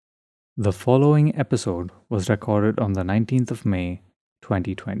The following episode was recorded on the 19th of May,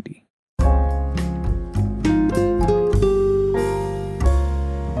 2020.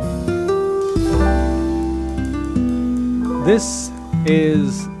 This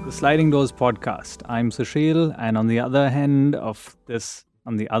is the Sliding Doors podcast. I'm Sushil, and on the other end of this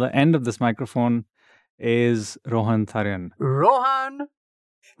microphone is Rohan Tharyan. Rohan,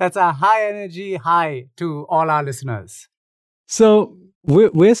 that's a high energy hi to all our listeners. So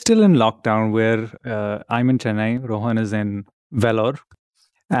we're still in lockdown. I'm in Chennai, Rohan is in Vellore,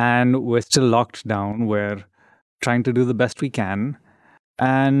 and we're still locked down. We're trying to do the best we can.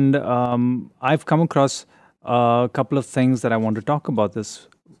 And I've come across a couple of things that I want to talk about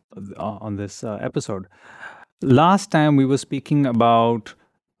on this episode. Last time we were speaking about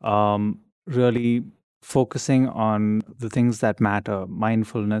really focusing on the things that matter,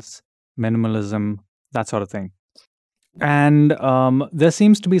 mindfulness, minimalism, that sort of thing. And there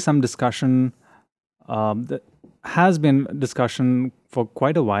seems to be some discussion, that has been discussion for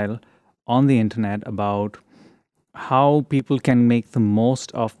quite a while on the internet about how people can make the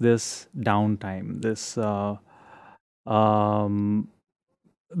most of this downtime, the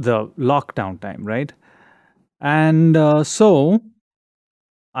lockdown time, right? And so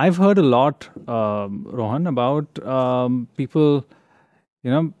I've heard a lot, Rohan, about people,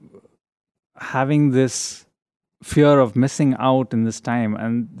 having this fear of missing out in this time,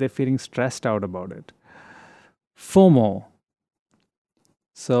 and they're feeling stressed out about it. FOMO.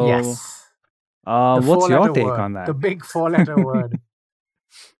 So, Yes. what's your take word, on that? The big four-letter word.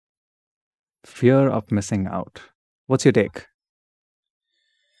 Fear of missing out. What's your take?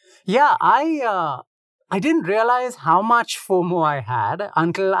 Yeah, I didn't realize how much FOMO I had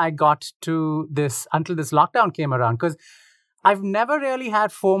until this lockdown came around, because I've never really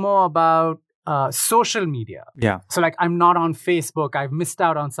had FOMO about social media. Yeah. So like, I'm not on Facebook. I've missed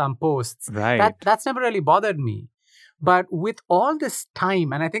out on some posts. Right. That's never really bothered me. But with all this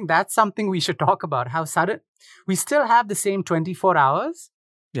time, and I think that's something we should talk about, how sudden we still have the same 24 hours.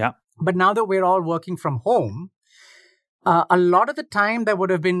 Yeah. But now that we're all working from home, a lot of the time that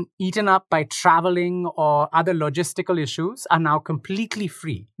would have been eaten up by traveling or other logistical issues are now completely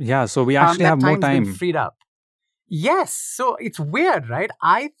free. Yeah. So we actually have more time. Been freed up. Yes. So it's weird, right?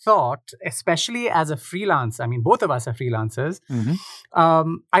 I thought, especially as a freelancer, I mean, both of us are freelancers.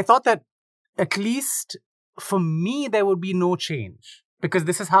 Mm-hmm. I thought that at least for me, there would be no change because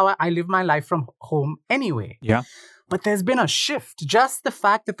this is how I live my life from home anyway. Yeah. But there's been a shift. Just the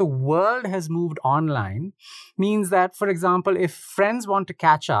fact that the world has moved online means that, for example, if friends want to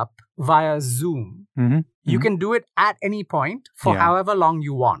catch up via Zoom, Mm-hmm. you can do it at any point for however long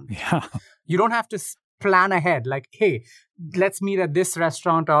you want. Yeah. You don't have to plan ahead, like, hey, let's meet at this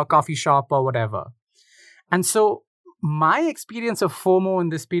restaurant or coffee shop or whatever. And so my experience of FOMO in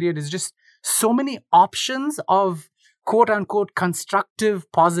this period is just so many options of quote unquote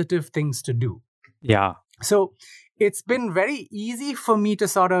constructive, positive things to do. Yeah. So it's been very easy for me to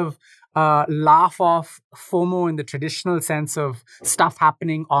sort of laugh off FOMO in the traditional sense of stuff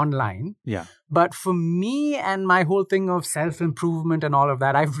happening online. Yeah. But for me and my whole thing of self-improvement and all of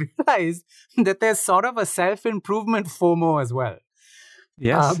that, I've realized that there's sort of a self-improvement FOMO as well.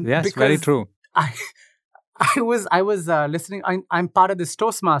 Yes, very true. I was listening. I'm part of this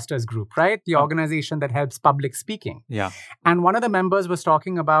Toastmasters group, right? The organization that helps public speaking. Yeah. And one of the members was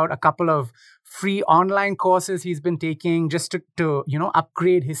talking about a couple of free online courses he's been taking just to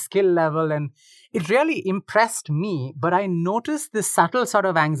upgrade his skill level. And it really impressed me. But I noticed this subtle sort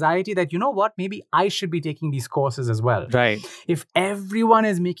of anxiety that, maybe I should be taking these courses as well. Right. If everyone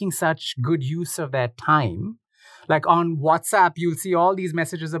is making such good use of their time, like on WhatsApp, you'll see all these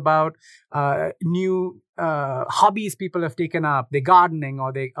messages about new hobbies people have taken up. They're gardening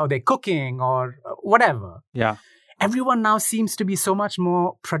or they're cooking or whatever. Yeah. Everyone now seems to be so much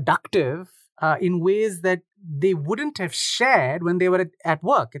more productive in ways that they wouldn't have shared when they were at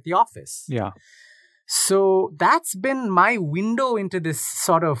work, at the office. Yeah. So that's been my window into this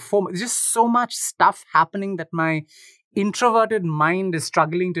sort of FOMO. There's just so much stuff happening that my introverted mind is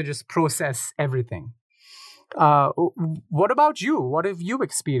struggling to just process everything. What about you? What have you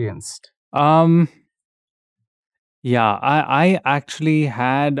experienced? Yeah, I actually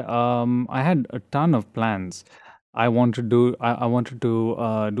had I had a ton of plans. I wanted to do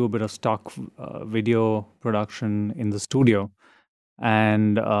a bit of stock video production in the studio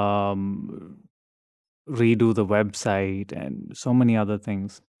and redo the website and so many other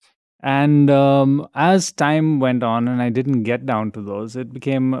things. And as time went on and I didn't get down to those, it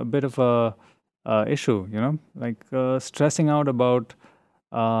became a bit of a issue, like stressing out about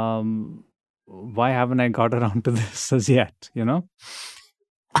why haven't I got around to this as yet,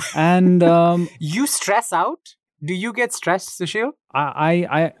 And You stress out? Do you get stressed, Sushil?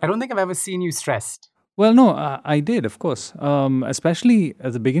 I don't think I've ever seen you stressed. well, no, I did, of course. Especially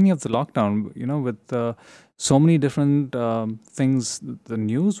at the beginning of the lockdown, with so many different things, the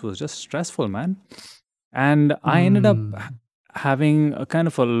news was just stressful, man. And I ended up having a kind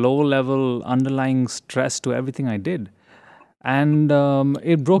of a low level underlying stress to everything I did. And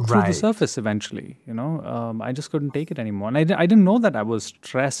it broke through the Right. surface eventually. I just couldn't take it anymore. And I didn't know that I was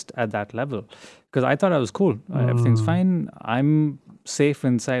stressed at that level because I thought I was cool. Everything's fine. I'm safe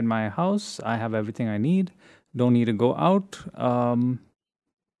inside my house. I have everything I need. Don't need to go out.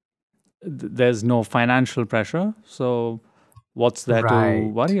 There's no financial pressure. So what's there to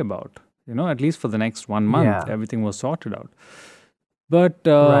Right. worry about? At least for the next 1 month, Yeah. everything was sorted out. But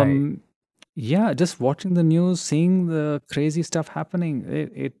Right. yeah, just watching the news, seeing the crazy stuff happening,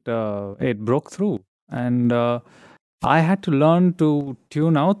 it broke through, and I had to learn to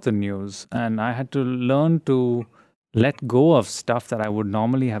tune out the news, and I had to learn to let go of stuff that I would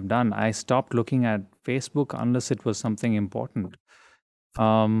normally have done. I stopped looking at Facebook unless it was something important.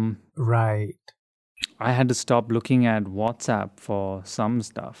 Um, Right. I had to stop looking at WhatsApp for some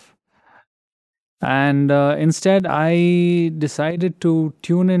stuff. And instead, I decided to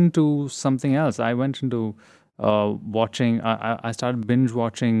tune into something else. I went into I started binge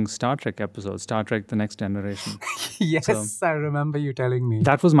watching Star Trek episodes, Star Trek The Next Generation. Yes, I remember you telling me.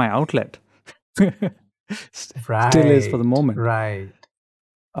 That was my outlet. Right. Still is for the moment. Right.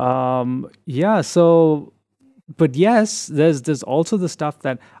 Yeah, so, but yes, there's also the stuff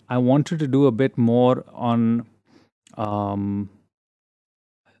that I wanted to do a bit more on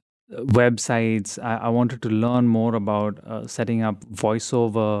websites. I wanted to learn more about setting up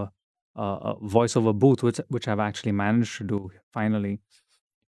voiceover booth, which I've actually managed to do finally.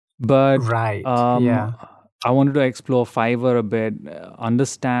 But Right. Yeah. I wanted to explore Fiverr a bit,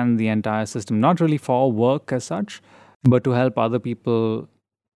 understand the entire system, not really for work as such, but to help other people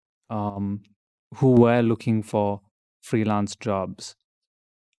who were looking for freelance jobs.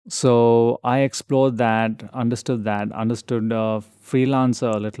 So I explored that, understood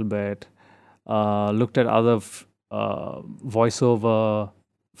freelancer a little bit, looked at other freelance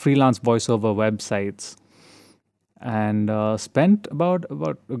voiceover websites, and spent about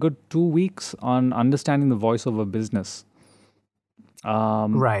a good 2 weeks on understanding the voiceover business.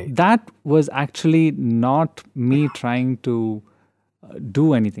 Right. That was actually not me trying to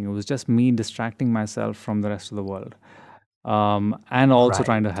do anything. It was just me distracting myself from the rest of the world. And also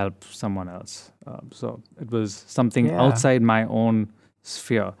trying to Right. help someone else. So it was something Yeah. outside my own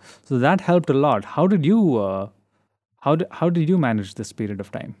sphere. So that helped a lot. How did you how did you manage this period of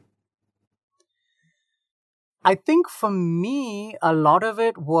time? I think for me, a lot of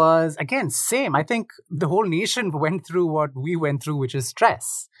it was, again, same. I think the whole nation went through what we went through, which is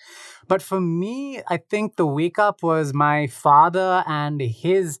stress. But for me, I think the wake up was my father and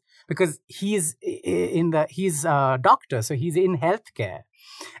his, because he's a doctor, so he's in healthcare.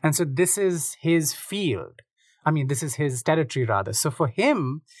 And so this is his field. I mean, this is his territory rather. So for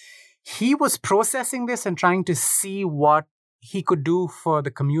him, he was processing this and trying to see what he could do for the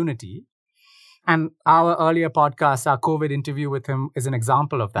community. And our earlier podcast, our COVID interview with him, is an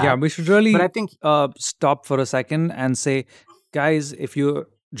example of that. Yeah, we should really But I think stop for a second and say, guys, if you're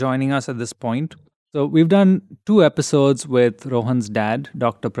joining us at this point, so we've done 2 episodes with Rohan's dad,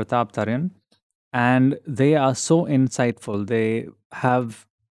 Dr. Pratap Taryan, and they are so insightful. They have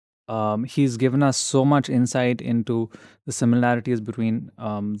he's given us so much insight into the similarities between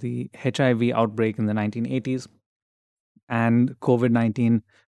the HIV outbreak in the 1980s and COVID-19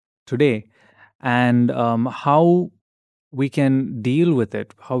 today, and how we can deal with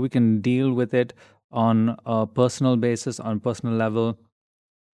it, on a personal basis, on personal level.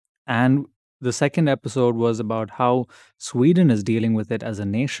 And the second episode was about how Sweden is dealing with it as a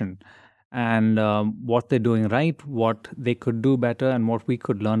nation, and what they're doing right, what they could do better, and what we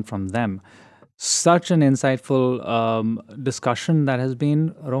could learn from them. Such an insightful discussion that has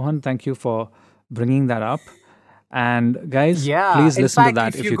been. Rohan, thank you for bringing that up. And guys, please in listen to fact,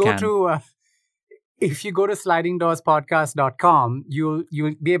 that if you can. If you go to slidingdoorspodcast.com, you'll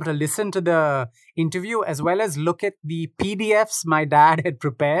be able to listen to the interview as well as look at the PDFs my dad had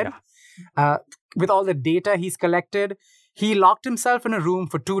prepared with all the data he's collected. He locked himself in a room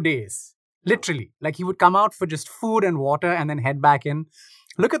for 2 days, literally. Like he would come out for just food and water and then head back in.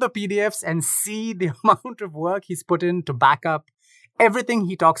 Look at the PDFs and see the amount of work he's put in to back up everything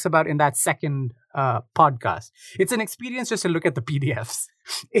he talks about in that second podcast. It's an experience just to look at the PDFs,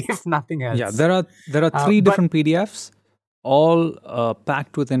 if nothing else. Yeah, there are 3 different PDFs, all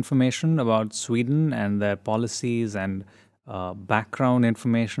packed with information about Sweden and their policies and background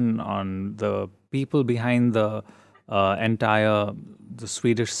information on the people behind the entire the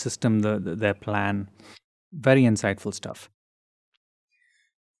Swedish system, their plan. Very insightful stuff.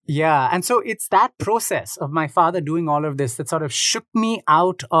 Yeah. And so it's that process of my father doing all of this that sort of shook me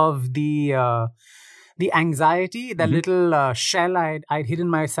out of the anxiety, the little shell I'd hidden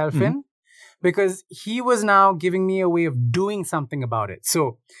myself in, because he was now giving me a way of doing something about it.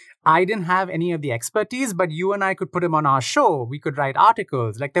 So I didn't have any of the expertise, but you and I could put him on our show. We could write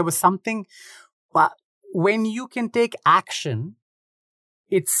articles. Like there was something, when you can take action,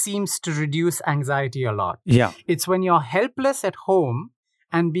 it seems to reduce anxiety a lot. Yeah. It's when you're helpless at home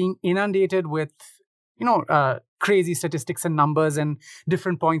and being inundated with, crazy statistics and numbers and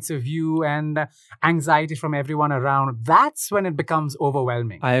different points of view and anxiety from everyone around. That's when it becomes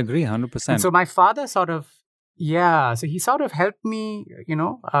overwhelming. I agree 100%. And so my father so he sort of helped me,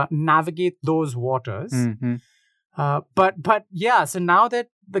 navigate those waters. But yeah, so now that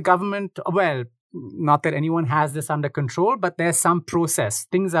the government, well, not that anyone has this under control, but there's some process.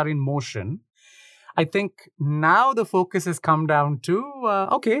 Things are in motion. I think now the focus has come down to,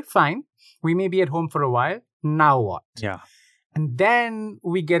 okay, fine. We may be at home for a while. Now what? Yeah. And then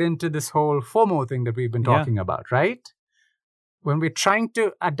we get into this whole FOMO thing that we've been talking about, right? When we're trying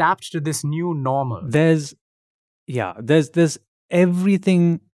to adapt to this new normal. There's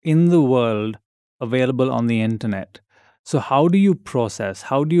everything in the world available on the internet. So how do you process?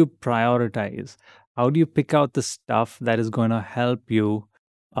 How do you prioritize? How do you pick out the stuff that is going to help you?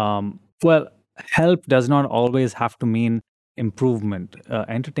 Help does not always have to mean improvement.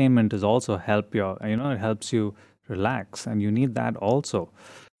 Entertainment is also help it helps you relax, and you need that also.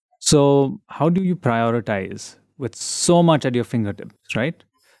 So how do you prioritize with so much at your fingertips, right?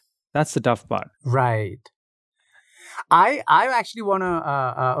 That's the tough part. Right. I actually want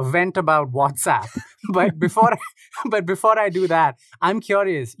to vent about WhatsApp, but before I do that, I'm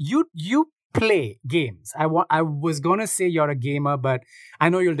curious. You play games. I was gonna say you're a gamer, but I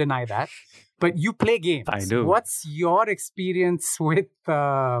know you'll deny that. But you play games. I do. What's your experience with?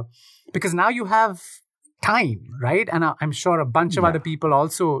 Because now you have time, right? And I'm sure a bunch of other people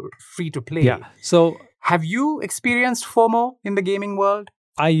also free to play. Yeah. So have you experienced FOMO in the gaming world?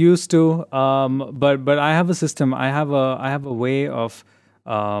 I used to, but I have a system. I have a way of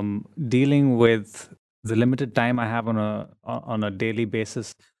dealing with the limited time I have on a daily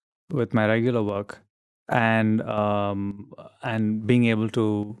basis with my regular work, and being able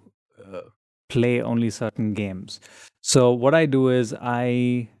to play only certain games. So what I do is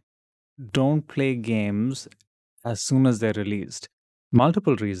I don't play games as soon as they're released.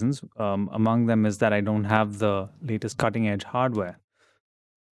 Multiple reasons. Among them is that I don't have the latest cutting edge hardware.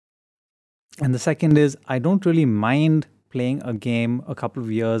 And the second is I don't really mind playing a game a couple of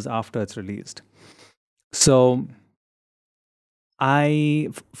years after it's released. So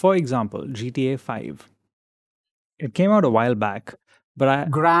for example, GTA 5, it came out a while back,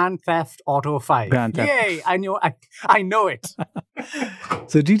 but Grand Theft Auto 5. Grand Theft. Yay! I know it.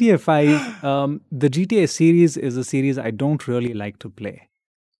 So GTA 5, the GTA series is a series I don't really like to play.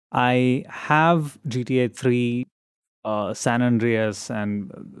 I have GTA 3, San Andreas,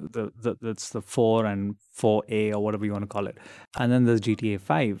 and that's the 4 and 4A or whatever you want to call it. And then there's GTA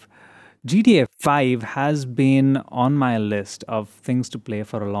 5. GTA 5 has been on my list of things to play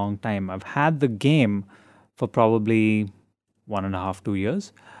for a long time. I've had the game for probably 1.5, 2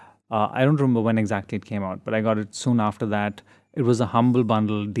 years. I don't remember when exactly it came out, but I got it soon after that. It was a humble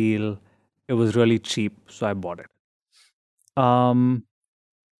bundle deal. It was really cheap, so I bought it.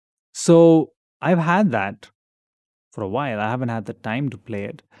 So I've had that for a while. I haven't had the time to play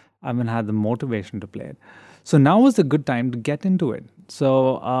it. I haven't had the motivation to play it. So now was a good time to get into it.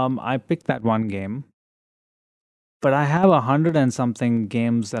 So I picked that one game, but I have 100 and something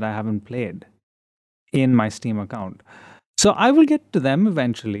games that I haven't played in my Steam account. So I will get to them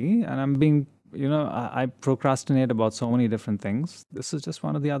eventually, and I'm being, I procrastinate about so many different things. This is just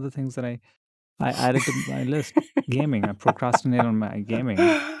one of the other things that I added to my list. Gaming. I procrastinate on my gaming.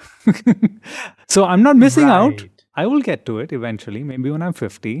 So I'm not missing out. I will get to it eventually, maybe when I'm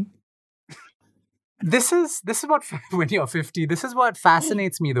 50. This is what, when you're 50, this is what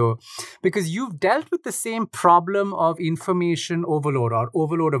fascinates me though, because you've dealt with the same problem of information overload or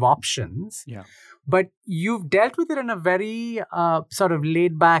overload of options. Yeah. But you've dealt with it in a very sort of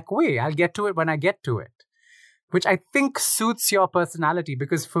laid back way. I'll get to it when I get to it, which I think suits your personality,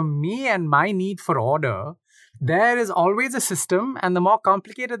 because for me and my need for order, there is always a system, and the more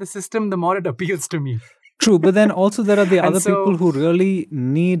complicated the system, the more it appeals to me. True, but then also there are the other people who really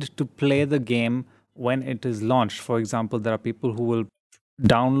need to play the game when it is launched. For example, there are people who will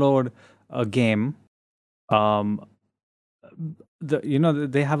download a game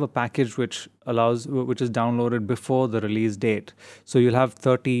they have a package which is downloaded before the release date. So you'll have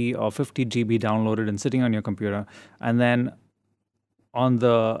 30 or 50 GB downloaded and sitting on your computer, and then on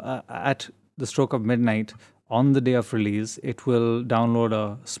the at the stroke of midnight on the day of release, it will download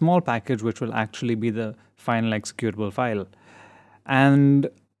a small package which will actually be the final executable file, and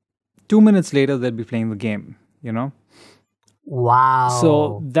 2 minutes later they'll be playing the game. Wow.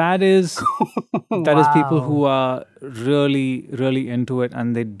 So that is people Wow. who are really, really into it,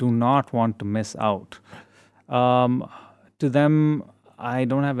 and they do not want to miss out. To them, I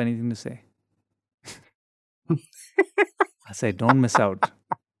don't have anything to say. I say, don't miss out.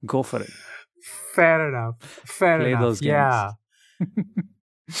 Go for it. Fair enough. Play those games. Yeah.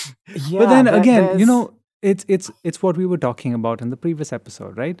 But then again, it's what we were talking about in the previous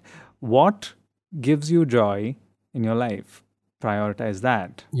episode, right? What gives you joy in your life? Prioritize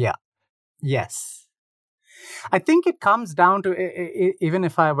that. Yeah. Yes. I think it comes down to, even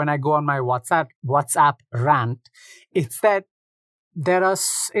when I go on my WhatsApp rant, it's that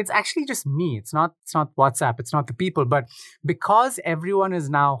it's actually just me. It's not WhatsApp. It's not the people, but because everyone is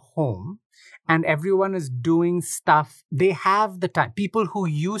now home and everyone is doing stuff, they have the time. People who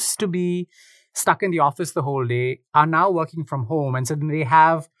used to be stuck in the office the whole day are now working from home. And so they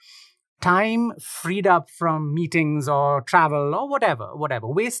have time freed up from meetings or travel or whatever,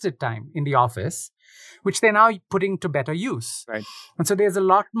 wasted time in the office, which they're now putting to better use. Right. And so there's a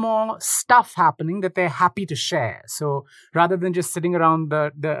lot more stuff happening that they're happy to share. So rather than just sitting around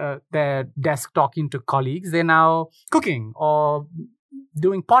their desk talking to colleagues, they're now cooking or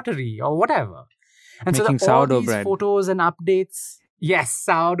doing pottery or whatever. And making so all sourdough these bread. photos and updates. Yes,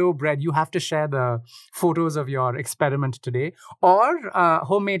 sourdough bread. You have to share the photos of your experiment today, or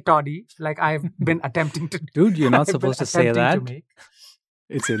homemade toddy, like I've been attempting to. Dude, you're not supposed to say that.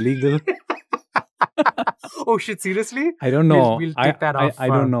 It's illegal. Oh shit! Seriously? I don't know. We'll take that off. I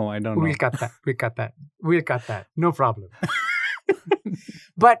don't know. We'll cut that. No problem.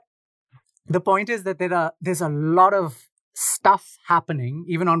 But the point is that there's a lot of stuff happening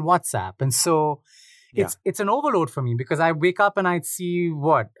even on WhatsApp, and so it's an overload for me because I wake up and I'd see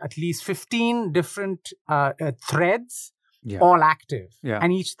at least 15 different threads. Yeah. All active. Yeah.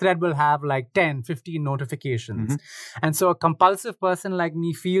 And each thread will have like 10, 15 notifications. Mm-hmm. And so a compulsive person like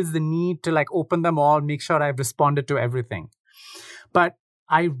me feels the need to like open them all, make sure I've responded to everything. But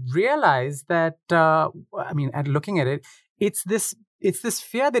I realize that, at looking at it, it's this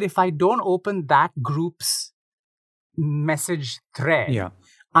fear that if I don't open that group's message thread,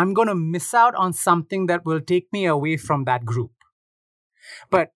 I'm going to miss out on something that will take me away from that group.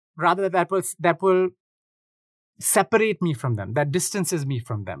 But rather that will separate me from them, that distances me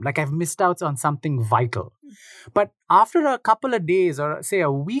from them, like I've missed out on something vital. But after a couple of days or say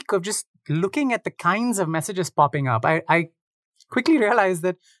a week of just looking at the kinds of messages popping up, I quickly realized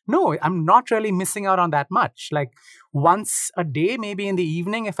that no, I'm not really missing out on that much. Like once a day, maybe in the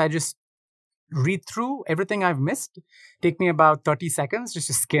evening, if I just read through everything I've missed, take me about 30 seconds just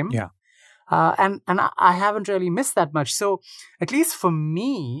to skim. Yeah. And I haven't really missed that much. So at least for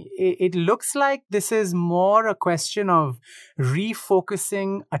me, it looks like this is more a question of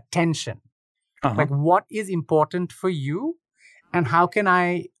refocusing attention. Uh-huh. Like what is important for you and how can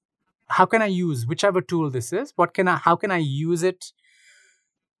I use whichever tool this is? How can I use it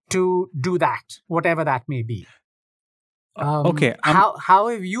to do that, whatever that may be? Okay. How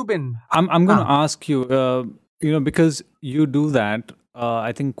have you been? I'm going to ask you, because you do that,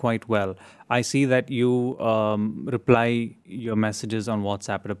 I think quite well. I see that you reply your messages on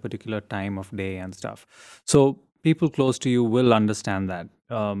WhatsApp at a particular time of day and stuff. So people close to you will understand that.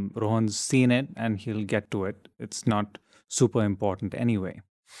 Rohan's seen it and he'll get to it. It's not super important anyway.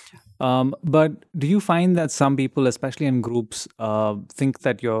 But do you find that some people, especially in groups, think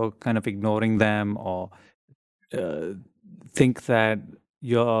that you're kind of ignoring them or think that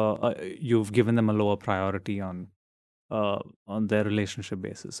you've given them a lower priority on their relationship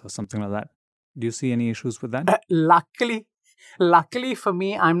basis or something like that? Do you see any issues with that? Luckily for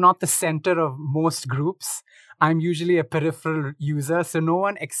me, I'm not the center of most groups. I'm usually a peripheral user, so no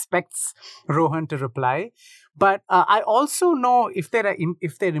one expects Rohan to reply. But I also know if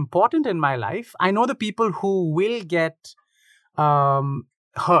they're important in my life, I know the people who will get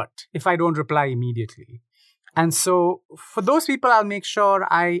hurt if I don't reply immediately. And so for those people, I'll make sure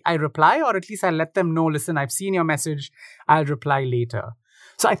I reply, or at least I let them know, listen, I've seen your message, I'll reply later.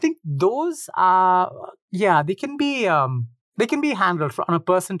 So I think those are, they can be handled on a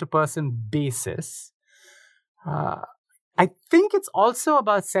person-to-person basis. I think it's also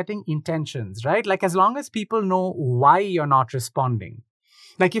about setting intentions, right? Like as long as people know why you're not responding.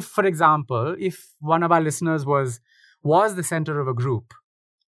 Like if, for example, if one of our listeners was was the center of a group,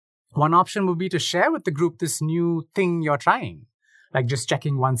 one option would be to share with the group this new thing you're trying, like just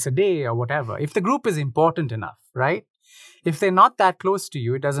checking once a day or whatever. If the group is important enough, right? If they're not that close to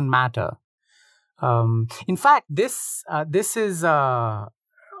you, it doesn't matter. In fact, these are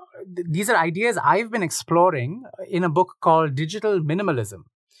ideas I've been exploring in a book called Digital Minimalism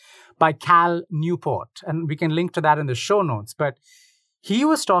by Cal Newport. And we can link to that in the show notes. But he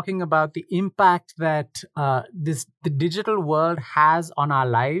was talking about the impact that the digital world has on our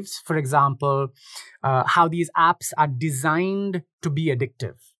lives. For example, how these apps are designed to be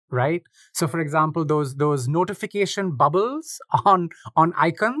addictive, right? So, for example, those notification bubbles on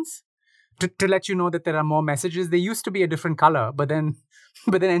icons to let you know that there are more messages. They used to be a different color, but then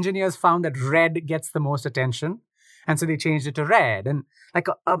engineers found that red gets the most attention, and so they changed it to red. And like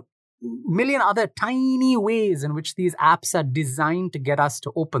a million other tiny ways in which these apps are designed to get us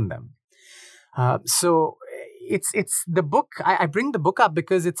to open them. So it's the book. I bring the book up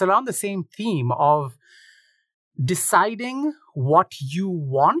because it's around the same theme of deciding what you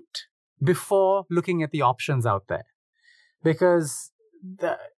want before looking at the options out there. Because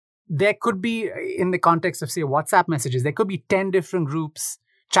there could be, in the context of, say, WhatsApp messages, there could be 10 different groups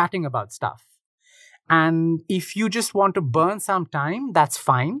chatting about stuff. And if you just want to burn some time, that's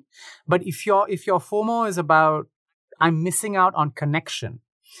fine. But if your FOMO is about, I'm missing out on connection,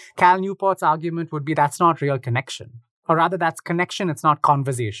 Cal Newport's argument would be that's not real connection. Or rather, that's connection, it's not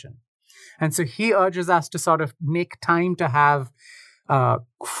conversation. And so he urges us to sort of make time to have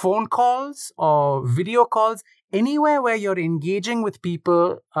phone calls or video calls, anywhere where you're engaging with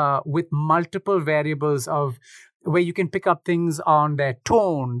people with multiple variables of where you can pick up things on their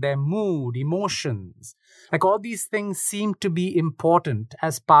tone, their mood, emotions. Like all these things seem to be important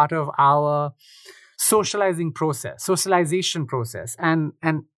as part of our socialization process. And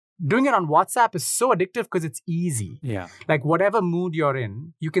doing it on WhatsApp is so addictive because it's easy. Yeah. Like whatever mood you're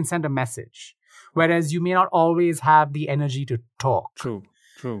in, you can send a message. Whereas you may not always have the energy to talk. True.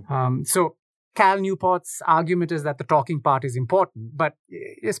 So Cal Newport's argument is that the talking part is important, but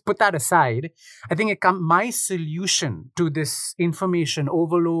just put that aside. I think my solution to this information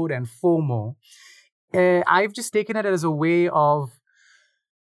overload and FOMO, I've just taken it as a way of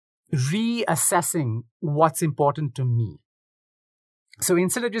reassessing what's important to me. So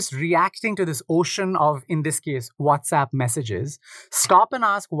instead of just reacting to this ocean of, in this case, WhatsApp messages, stop and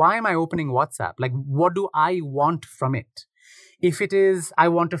ask, why am I opening WhatsApp? Like, what do I want from it? If it is, I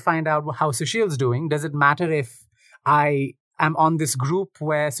want to find out how Sushil's doing, does it matter if I am on this group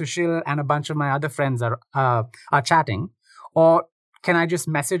where Sushil and a bunch of my other friends are chatting? Or can I just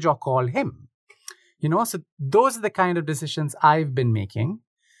message or call him? So those are the kind of decisions I've been making.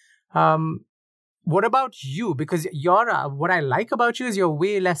 What about you? Because what I like about you is you're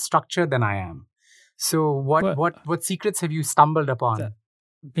way less structured than I am. So what secrets have you stumbled upon?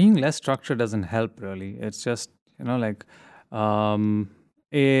 Being less structured doesn't help really. It's just, what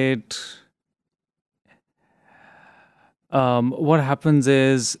happens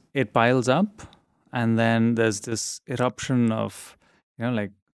is it piles up, and then there's this eruption of,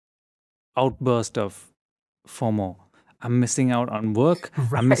 outburst of FOMO. I'm missing out on work.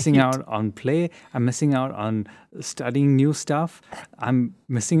 Right. I'm missing out on play. I'm missing out on studying new stuff. I'm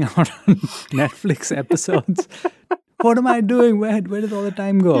missing out on Netflix episodes. What am I doing? Where did all the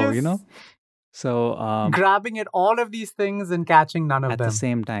time go? Yes. So grabbing at all of these things and catching none of them at the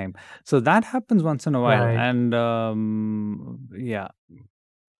same time. So that happens once in a while, right. And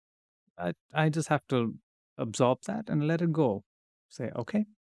I just have to absorb that and let it go. Say, okay,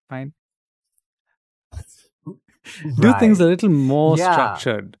 fine. Do things a little more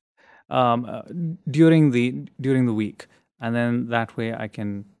structured during the week, and then that way I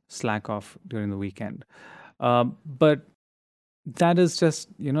can slack off during the weekend. But that is just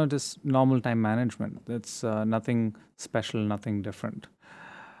just normal time management. It's nothing special, nothing different.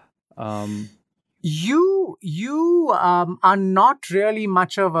 You are not really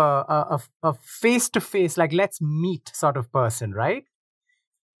much of a face-to-face, like let's meet sort of person, right?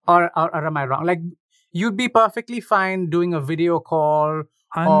 Or am I wrong? Like you'd be perfectly fine doing a video call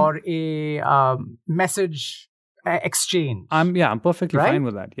or a message exchange. I'm perfectly fine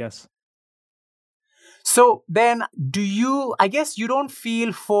with that. Yes. So then I guess you don't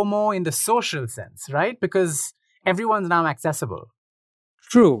feel FOMO in the social sense, right? Because everyone's now accessible.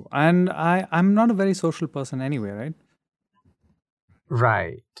 True. And I'm not a very social person anyway, right?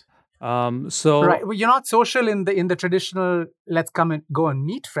 Right. So right. Well, you're not social in the traditional let's come and go and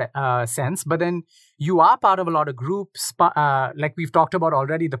meet sense, but then you are part of a lot of groups, like we've talked about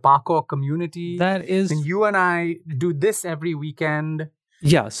already, the parkour community. That is. And you and I do this every weekend.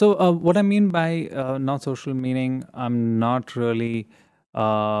 Yeah. So what I mean by not social, meaning I'm not really,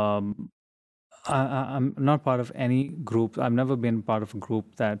 um, I'm not part of any group. I've never been part of a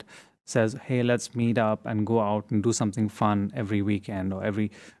group that says, "Hey, let's meet up and go out and do something fun every weekend or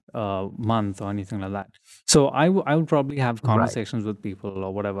every month or anything like that." So I would probably have Right. conversations with people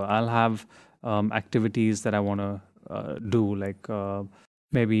or whatever. I'll have activities that I want to do, like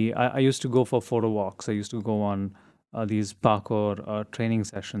maybe I used to go for photo walks. I used to go on these parkour training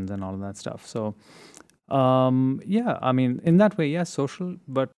sessions and all of that stuff. So yeah, I mean, in that way, yes, social,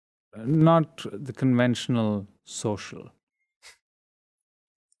 but not the conventional social.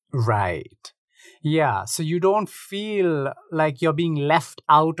 Right. Yeah. So you don't feel like you're being left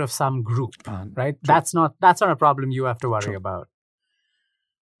out of some group, right? True. That's not a problem you have to worry True. about.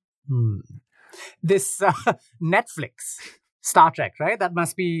 This Netflix, Star Trek, right? That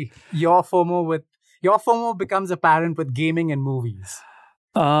must be your FOMO with your FOMO becomes apparent with gaming and movies.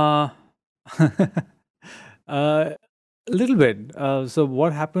 Uh, a little bit. So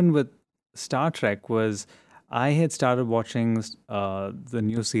what happened with Star Trek was I had started watching the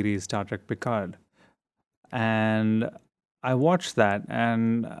new series Star Trek Picard, and I watched that,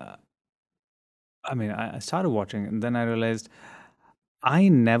 and I mean, I started watching, and then I realized I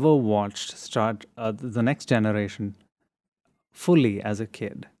never watched the Next Generation fully as a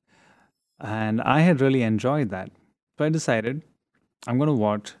kid, and I had really enjoyed that. So I decided I'm going to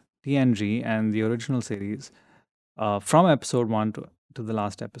watch TNG and the original series from episode one to the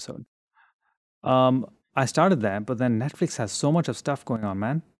last episode. I started there, but then Netflix has so much of stuff going on,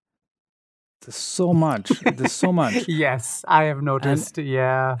 man. There's so much. There's so much. Yes, I have And noticed.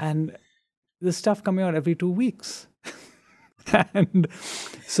 Yeah. and there's stuff coming out every 2 weeks. And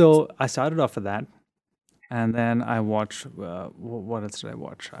so I started off with that. And then I watched, what else did I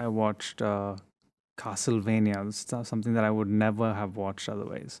watch? I watched Castlevania. It's something that I would never have watched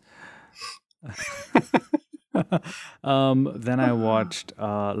otherwise. Then I watched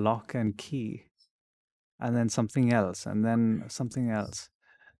Lock and Key, and then something else, and then something else.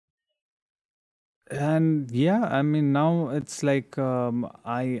 And yeah, I mean, now it's like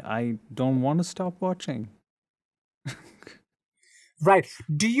I don't want to stop watching. Right.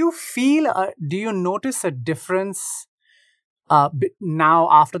 Do you notice a difference now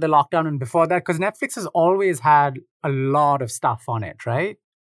after the lockdown and before that? Because Netflix has always had a lot of stuff on it, right?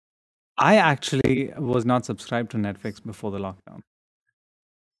 I actually was not subscribed to Netflix before the lockdown.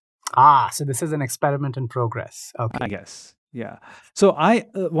 So this is an experiment in progress. I Okay. guess. Yeah. So I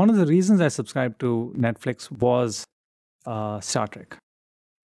one of the reasons I subscribed to Netflix was Star Trek.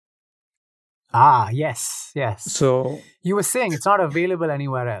 Yes. So You were saying it's not available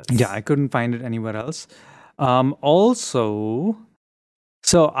anywhere else. yeah, I couldn't find it anywhere else. Also,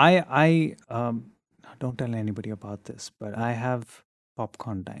 so I don't tell anybody about this, but I have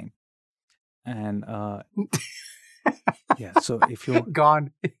popcorn time, and yeah. So if you,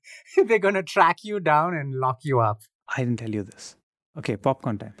 Gone. They're going to track you down and lock you up. I didn't tell you this. Okay,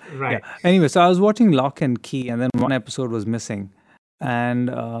 popcorn time. Right. Yeah. Anyway, so I was watching Lock and Key, and then one episode was missing. And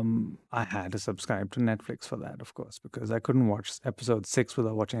I had to subscribe to Netflix for that, of course, because I couldn't watch episode 6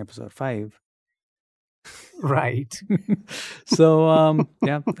 without watching episode 5. Right. So,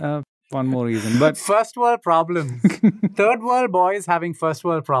 yeah, one more reason. But First world problems. Third world boys having first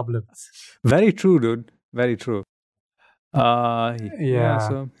world problems. very true, dude. Very true. Yeah, Yeah.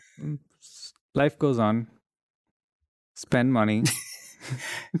 so life goes on. Spend money.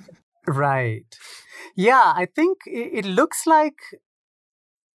 Right. Yeah, I think it looks like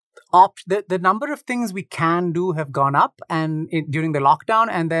the number of things we can do have gone up and during the lockdown,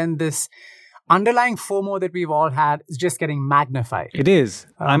 and then this underlying FOMO that we've all had is just getting magnified. It is.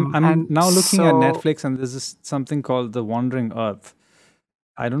 I'm and now looking at so- Netflix, and there's this something called The Wandering Earth.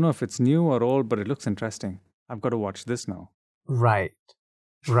 I don't know if it's new or old, but it looks interesting. I've got to watch this now. Right.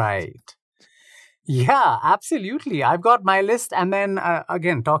 Yeah, absolutely. I've got my list, and then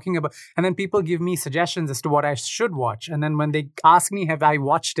again talking about, and then people give me suggestions as to what I should watch, and then when they ask me have I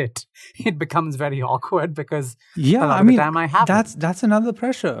watched it, it becomes very awkward because Yeah, a lot I of mean, the time I haven't. that's another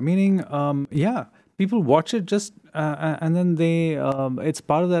pressure. Meaning, yeah, people watch it just, and then they, it's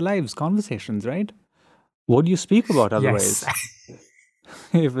part of their lives, conversations, right? What do you speak about otherwise? Yes.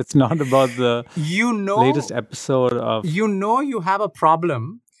 If it's not about the You know, latest episode of, you have a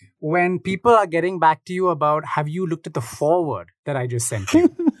problem when people are getting back to you about, have you looked at the forward that I just sent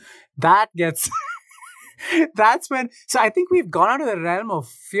you? That gets that's when, so I think we've gone out of the realm of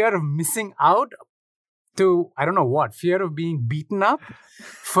fear of missing out to, I don't know what, fear of being beaten up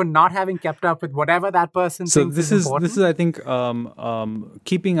for not having kept up with whatever that person so thinks this is is important. this is I think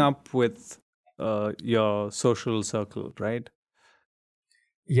keeping up with your social circle, right?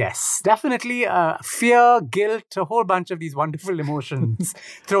 Yes, definitely. Fear, guilt, a whole bunch of these wonderful emotions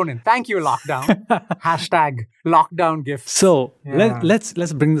thrown in. Thank you, lockdown. Hashtag lockdown gifts. So Yeah.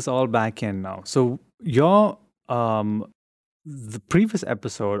 let's bring this all back in now. So your the previous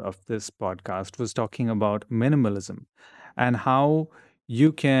episode of this podcast was talking about minimalism and how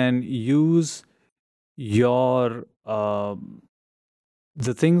you can use your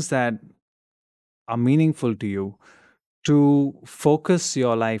the things that are meaningful to you to focus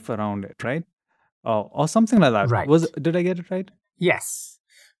your life around it, right? Or something like that. Right. Did I get it right? Yes.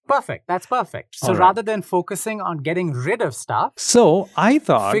 Perfect. That's perfect. So All right. rather than focusing on getting rid of stuff, So I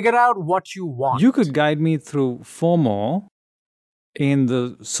thought figure out what you want. you could guide me through FOMO in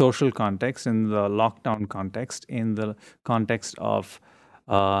the social context, in the lockdown context, in the context of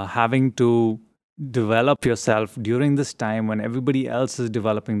having to develop yourself during this time when everybody else is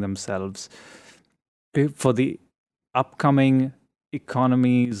developing themselves for the upcoming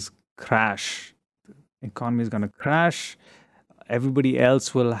economy's crash. Economy is going to crash. Everybody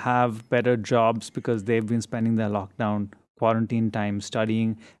else will have better jobs because they've been spending their lockdown quarantine time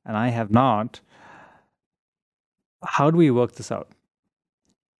studying, and I have not. How do we work this out?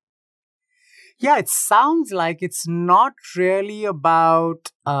 Yeah, it sounds like it's not really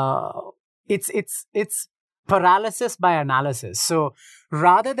about it's paralysis by analysis. So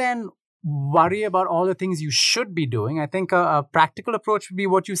rather than worry about all the things you should be doing, I think a practical approach would be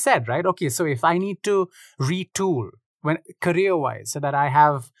what you said, right? Okay, so if I need to retool when career-wise so that I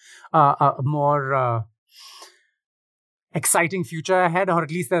have a more exciting future ahead, or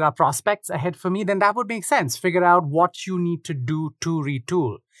at least there are prospects ahead for me, then that would make sense. Figure out what you need to do to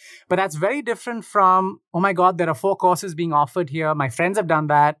retool. But that's very different from, oh my God, there are 4 courses being offered here. My friends have done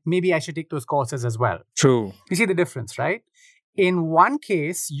that. Maybe I should take those courses as well. True. You see the difference, right? In one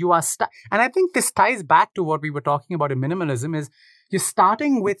case, you are stuck. And I think this ties back to what we were talking about in minimalism is you're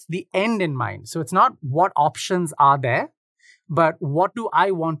starting with the end in mind. So it's not what options are there, but what do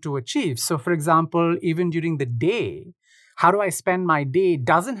I want to achieve? So for example, even during the day, how do I spend my day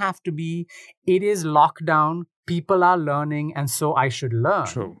doesn't have to be, it is lockdown, people are learning, and so I should learn.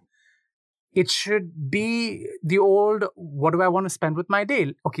 True. It should be the old, what do I want to spend with my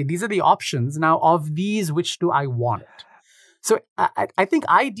day? Okay, these are the options. Now, of these, which do I want? So I think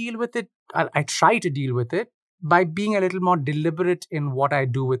I deal with it, I try to deal with it by being a little more deliberate in what I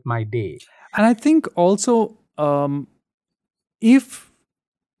do with my day. And I think also, if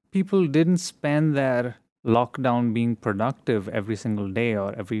people didn't spend their lockdown being productive every single day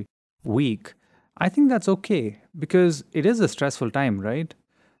or every week, I think that's okay because it is a stressful time, right?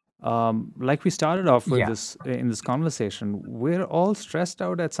 Like we started off with this in this conversation, we're all stressed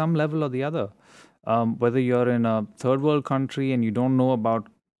out at some level or the other. Whether you're in a third world country and you don't know about,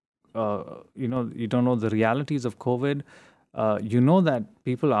 you don't know the realities of COVID, you know that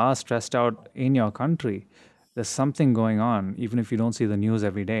people are stressed out in your country. There's something going on, even if you don't see the news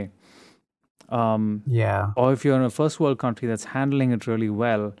every day. Or if you're in a first world country that's handling it really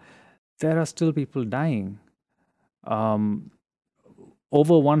well, there are still people dying.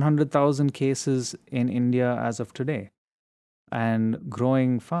 Over 100,000 cases in India as of today and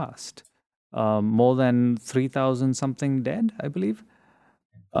growing fast. More than 3,000 something dead, I believe.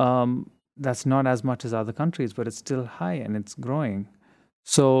 That's not as much as other countries, but it's still high and it's growing.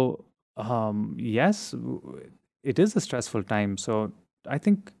 So, yes, it is a stressful time. So I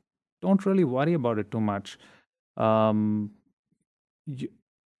think don't really worry about it too much. You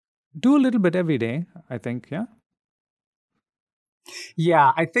do a little bit every day, I think, yeah.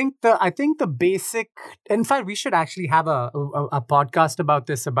 Yeah, I think the basic. In fact, we should actually have a podcast about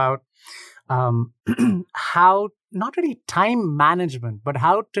this, about how not really time management, but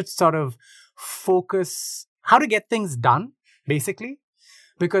how to sort of focus, how to get things done, basically.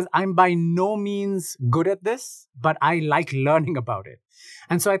 Because I'm by no means good at this, but I like learning about it.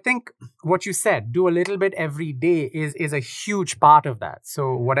 And so I think what you said, do a little bit every day, is a huge part of that.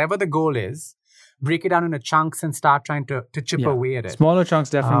 So whatever the goal is, break it down into chunks and start trying to chip away at it. Smaller chunks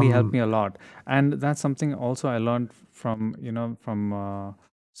definitely help me a lot. And that's something also I learned from,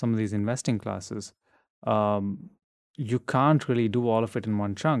 some of these investing classes. You can't really do all of it in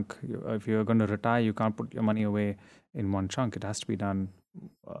one chunk. If you're going to retire, you can't put your money away in one chunk. It has to be done,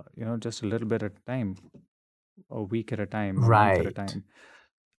 just a little bit at a time, a week at a time, a month at a time.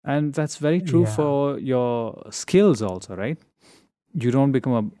 And that's very true for your skills also, right? You don't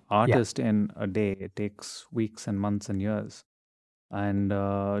become an artist in a day. It takes weeks and months and years. And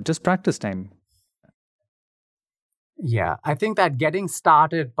just practice time. Yeah, I think that getting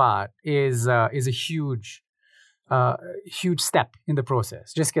started part is a huge step in the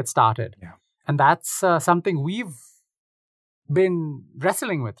process. Just get started. Yeah. And that's something we've been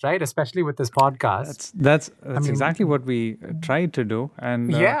wrestling with, right? Especially with this podcast. That's exactly what we tried to do,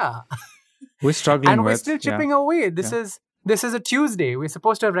 and yeah, we're struggling and we're with. still chipping away. This is a Tuesday. We're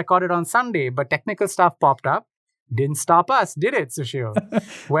supposed to have recorded on Sunday, but technical stuff popped up. Didn't stop us, did it, Sushil?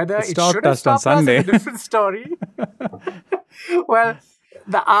 Whether it should have stopped us is a different story. Well,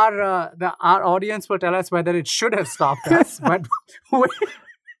 our audience will tell us whether it should have stopped us, but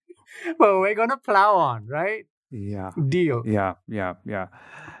we're going to plow on, right? Yeah. Deal. Yeah.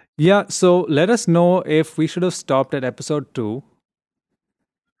 So let us know if we should have stopped at episode 2.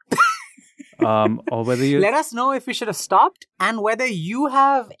 Or whether you let us know if we should have stopped, and whether you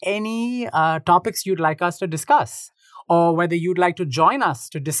have any topics you'd like us to discuss, or whether you'd like to join us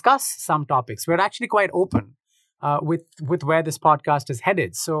to discuss some topics. We're actually quite open with where this podcast is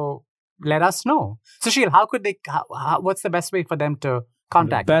headed. So let us know. Sushil, how could they? What's the best way for them to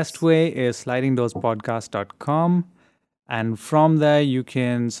contact us? The best way is slidingdoorspodcast.com, and from there you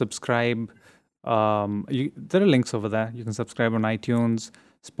can subscribe. There are links over there. You can subscribe on iTunes,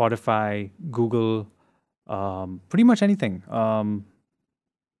 Spotify, Google, pretty much anything.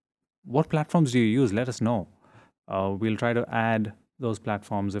 What platforms do you use? Let us know. We'll try to add those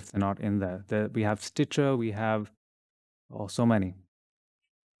platforms if they're not in there. We have Stitcher, we have so many.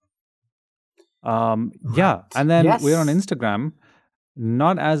 Yeah, and then we're on Instagram.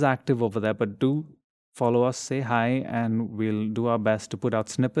 Not as active over there, but do follow us, say hi, and we'll do our best to put out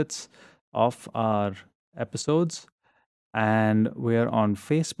snippets of our episodes. And we're on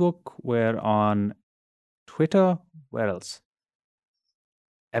Facebook, we're on Twitter, where else?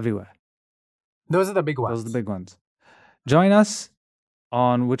 Everywhere. Those are the big ones. Those are the big ones. Join us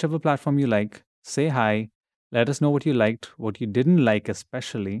on whichever platform you like. Say hi. Let us know what you liked, what you didn't like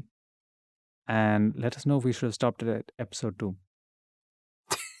especially. And let us know if we should have stopped at episode 2.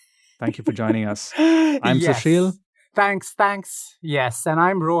 Thank you for joining us. I'm Sushil. Thanks. Yes, and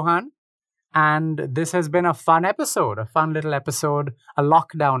I'm Rohan. And this has been a fun episode, a fun little episode, a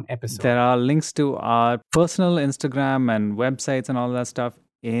lockdown episode. There are links to our personal Instagram and websites and all that stuff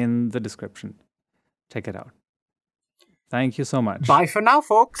in the description. Check it out. Thank you so much. Bye for now,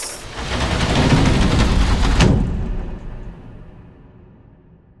 folks.